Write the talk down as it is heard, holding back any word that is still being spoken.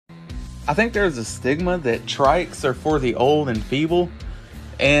I think there's a stigma that trikes are for the old and feeble.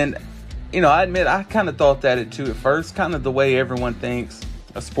 And, you know, I admit I kind of thought that too at first. Kind of the way everyone thinks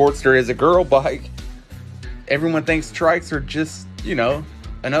a Sportster is a girl bike. Everyone thinks trikes are just, you know,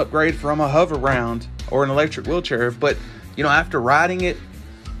 an upgrade from a hover round or an electric wheelchair. But, you know, after riding it,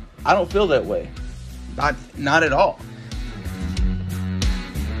 I don't feel that way. Not at all.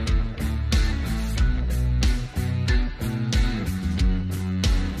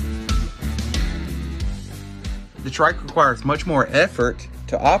 The trike requires much more effort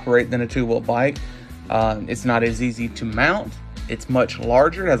to operate than a two-wheel bike. It's not as easy to mount. It's much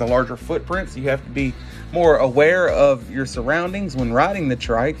larger. It has a larger footprint, so you have to be more aware of your surroundings when riding the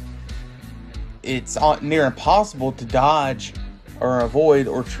trike. It's near impossible to dodge or avoid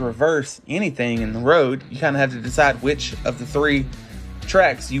or traverse anything in the road. You kind of have to decide which of the three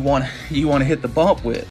tracks you want to hit the bump with.